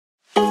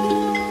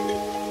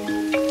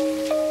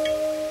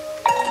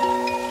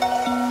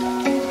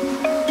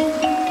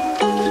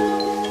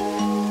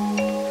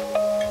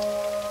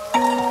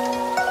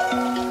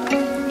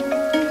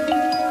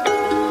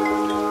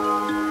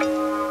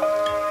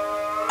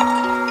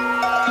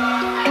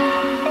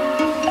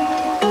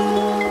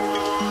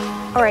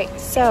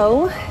Alright,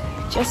 so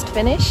just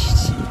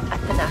finished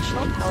at the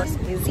National Palace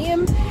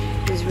Museum.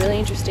 It was really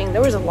interesting.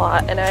 There was a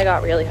lot and I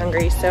got really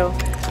hungry, so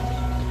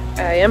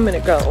I am gonna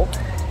go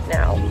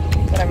now,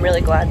 but I'm really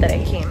glad that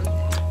I came.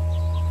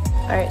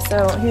 Alright,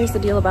 so here's the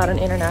deal about an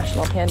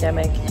international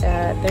pandemic.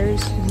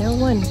 There's no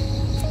one.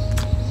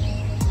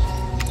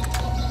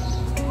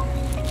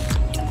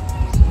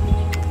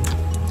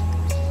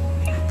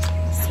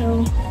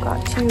 So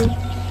got to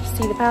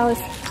see the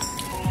palace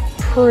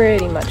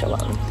pretty much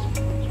alone.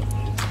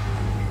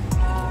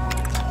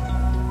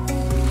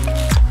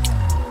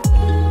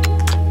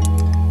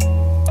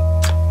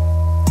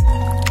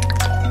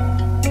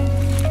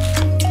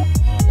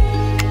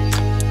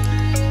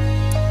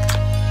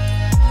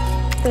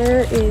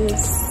 There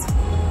is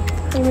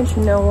pretty much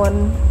no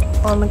one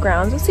on the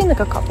grounds. I've seen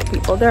like a couple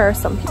people. There are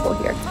some people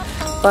here,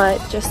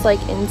 but just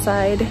like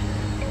inside,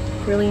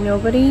 really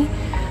nobody.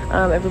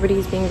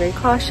 Everybody's being very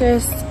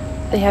cautious.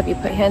 They have you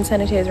put hand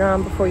sanitizer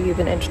on before you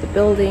even enter the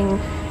building.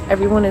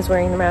 Everyone is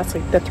wearing their masks,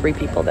 like the 3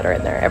 people that are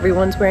in there.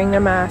 Everyone's wearing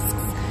their masks.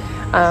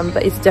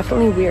 But it's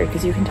definitely weird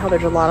because you can tell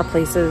there's a lot of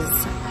places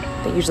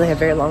that usually have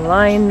very long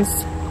lines,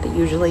 that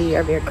usually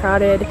are very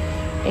crowded,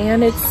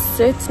 and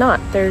it's not.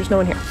 There's no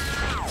one here.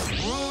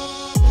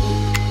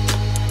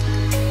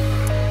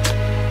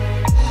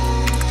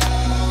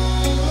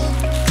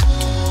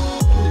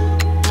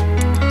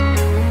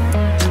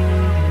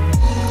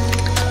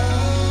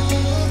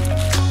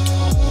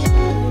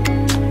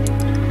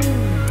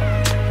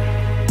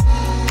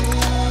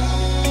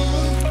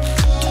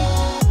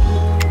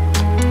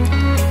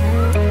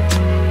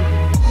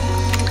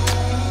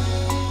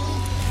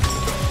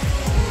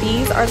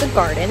 These are the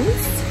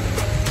gardens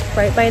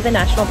right by the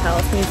National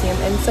Palace Museum,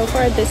 and so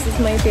far this is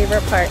my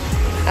favorite part.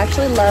 I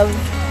actually love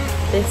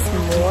this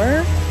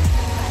more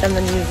than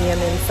the museum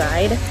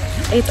inside.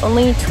 It's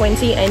only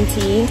 20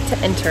 NT to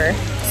enter,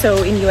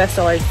 so in US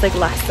dollars it's like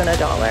less than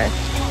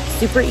 $1.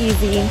 Super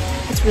easy,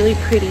 it's really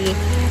pretty.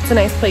 It's a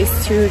nice place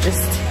to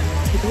just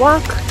take a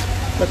walk,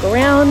 look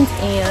around,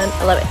 and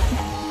I love it.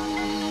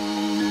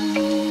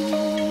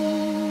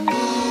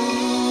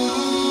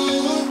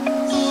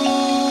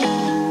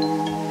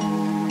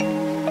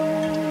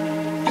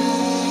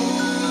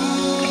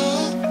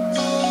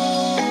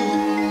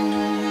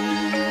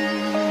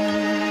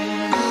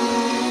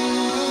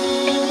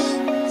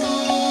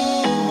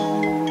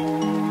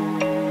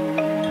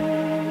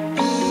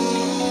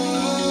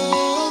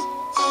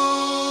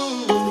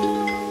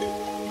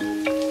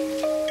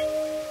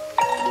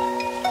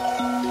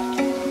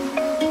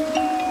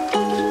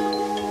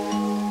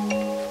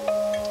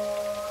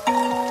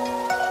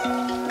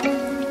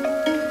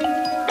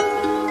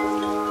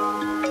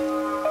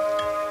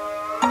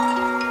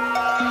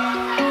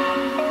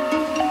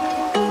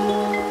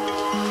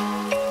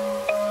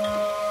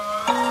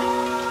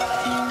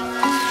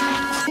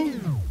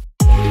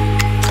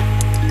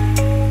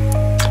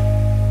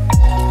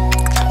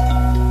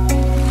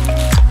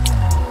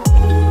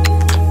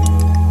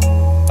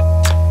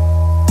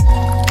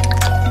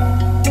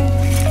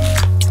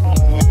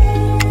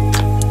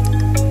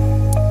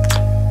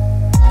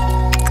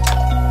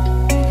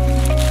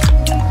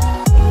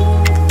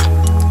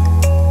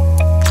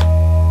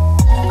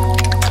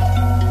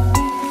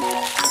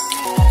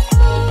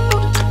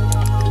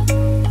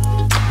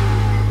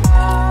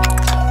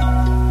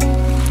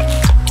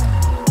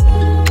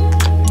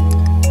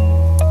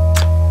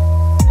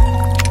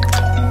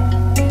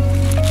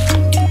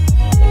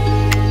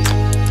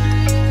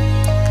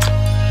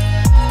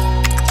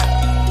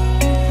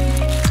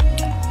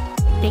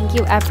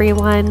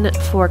 Everyone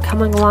for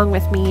coming along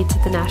with me to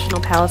the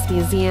National Palace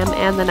Museum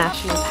and the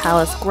National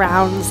Palace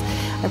grounds.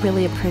 I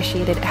really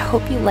appreciate it. I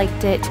hope you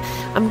liked it.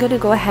 I'm going to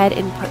go ahead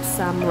and put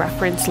some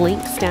reference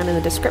links down in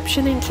the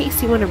description in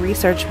case you want to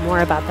research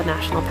more about the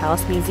National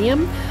Palace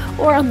Museum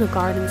or on the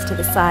gardens to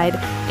the side.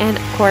 And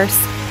of course,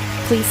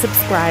 please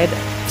subscribe,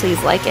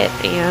 please like it,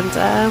 and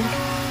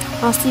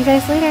I'll see you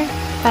guys later.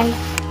 Bye.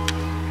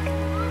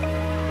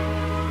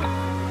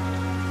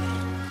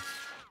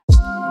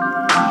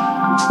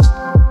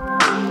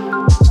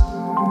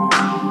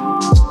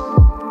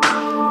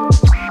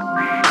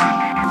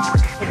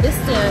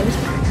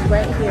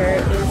 Right here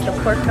is the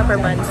pork pepper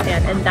bun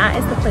stand, and that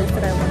is the place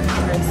that I want to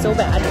try so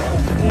bad.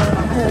 And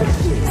I heard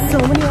so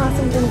many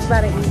awesome things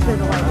about it, because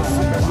the line is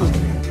super long.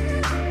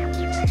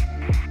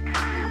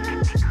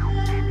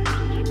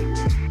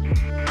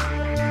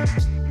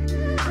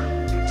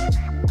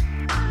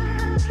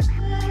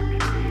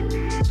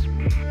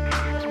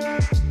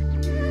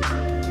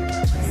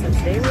 So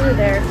today we were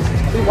there,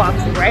 we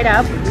walked right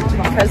up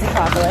because of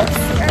chocolates,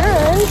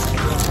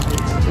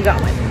 and we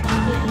got one.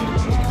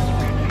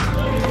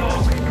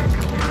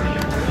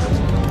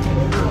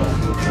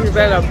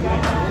 Very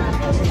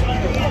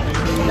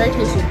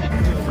tasty.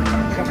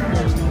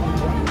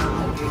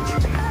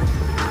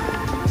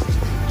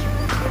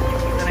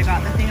 And I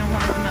got the thing I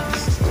wanted the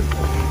most.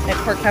 A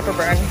pork pepper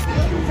burn.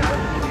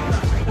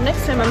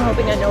 Next time I'm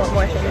hoping I know what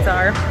more things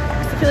are.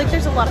 I feel like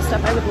there's a lot of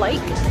stuff I would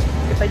like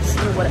if I just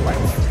knew what it was.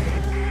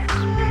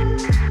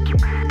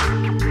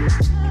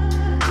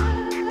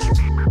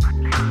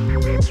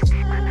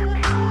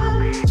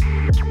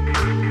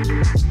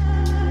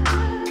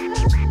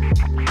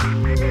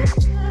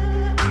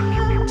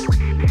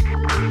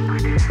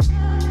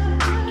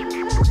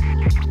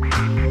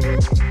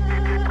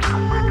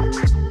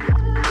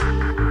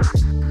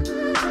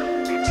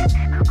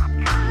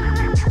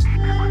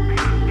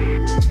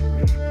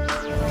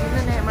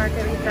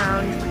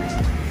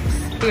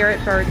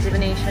 Spirit bird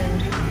divination.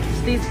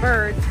 So these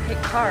birds pick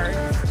cards.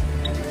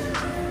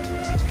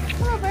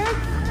 Hello, birds.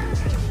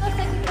 Hello,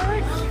 sexy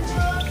birds.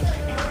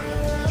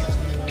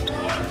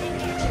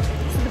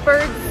 So the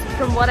birds,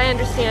 from what I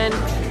understand,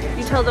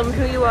 you tell them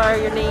who you are,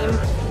 your name,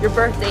 your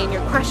birthday, and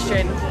your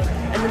question,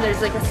 and then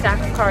there's like a stack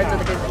of cards or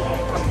like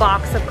a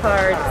box of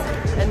cards,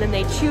 and then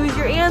they choose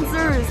your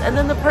answers, and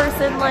then the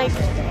person like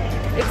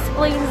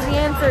explains the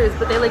answers,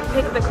 but they like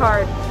pick the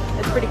card.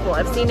 It's pretty cool.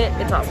 I've seen it.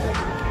 It's awesome.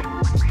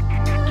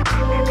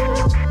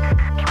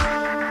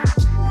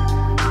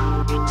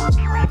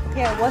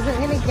 Yeah, I wasn't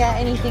gonna get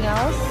anything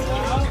else,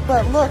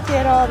 but look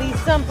at all these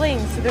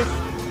dumplings. So there's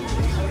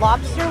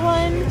lobster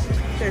one,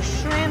 there's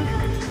shrimp,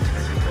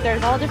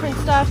 there's all different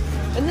stuff,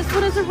 and this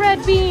one is a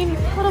red bean,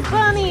 little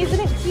bunny. Isn't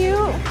it cute?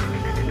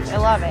 I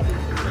love it.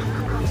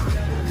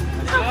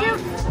 So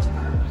cute.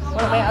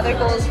 One of my other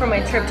goals for my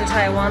trip to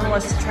Taiwan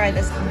was to try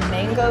this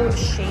mango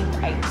shaved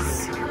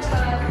ice.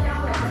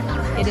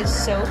 It is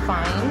so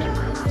fine.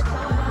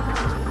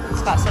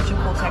 It's got such a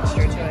cool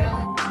texture to it.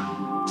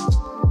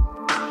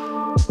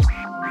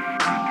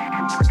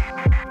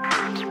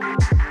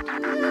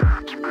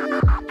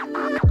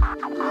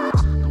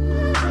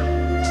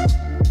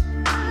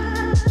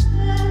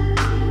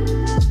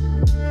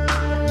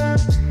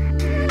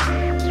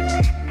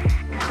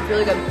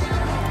 Really good.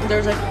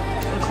 There's like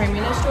a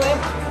creaminess to it,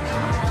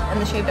 and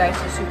the shaved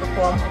ice is super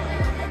cool.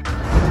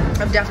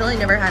 I've definitely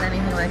never had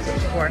anything like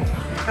this before.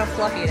 How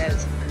fluffy it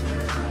is.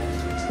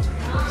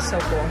 So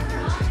cool.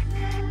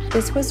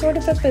 This was sort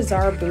of a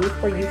bizarre booth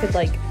where you could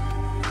like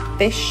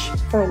fish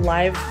for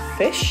live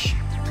fish,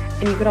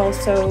 and you could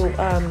also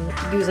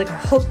use like a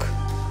hook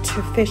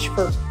to fish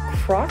for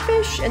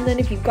crawfish, and then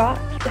if you got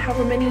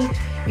however many,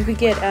 you could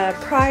get a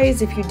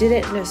prize if you did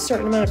it in a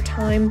certain amount of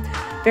time.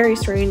 Very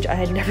strange. I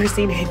had never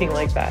seen anything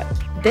like that.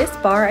 This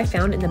bar I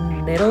found in the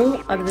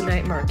middle of the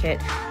night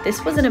market.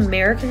 This was an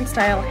American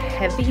style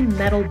heavy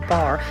metal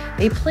bar.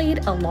 They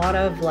played a lot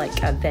of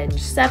like Avenged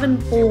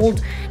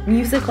Sevenfold,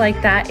 music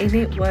like that, and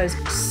it was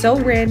so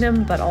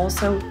random but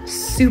also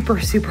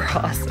super, super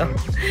awesome.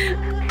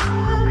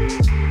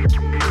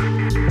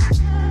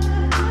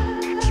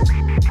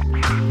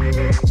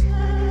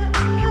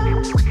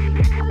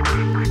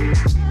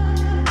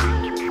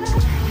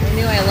 I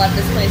knew I loved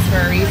this place for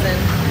a reason.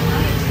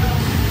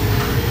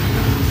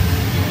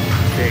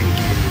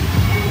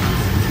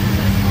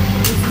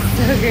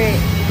 So great.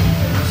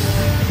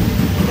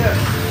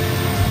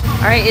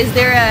 All right, is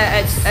there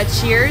a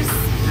cheers?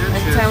 A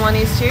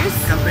Taiwanese cheers?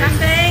 Kampe.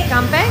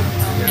 Kampe?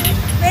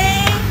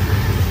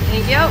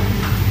 Thank you.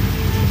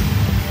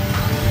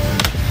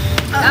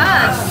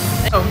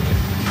 Ah. Oh.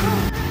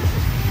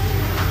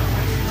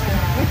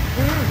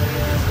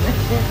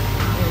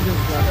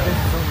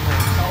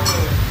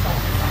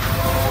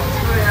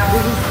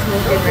 This is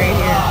smoking right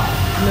here.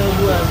 No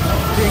gloves.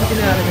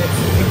 Drinking out of it.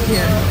 I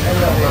can't. I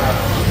love it.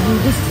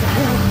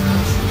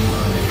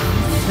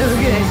 So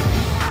good.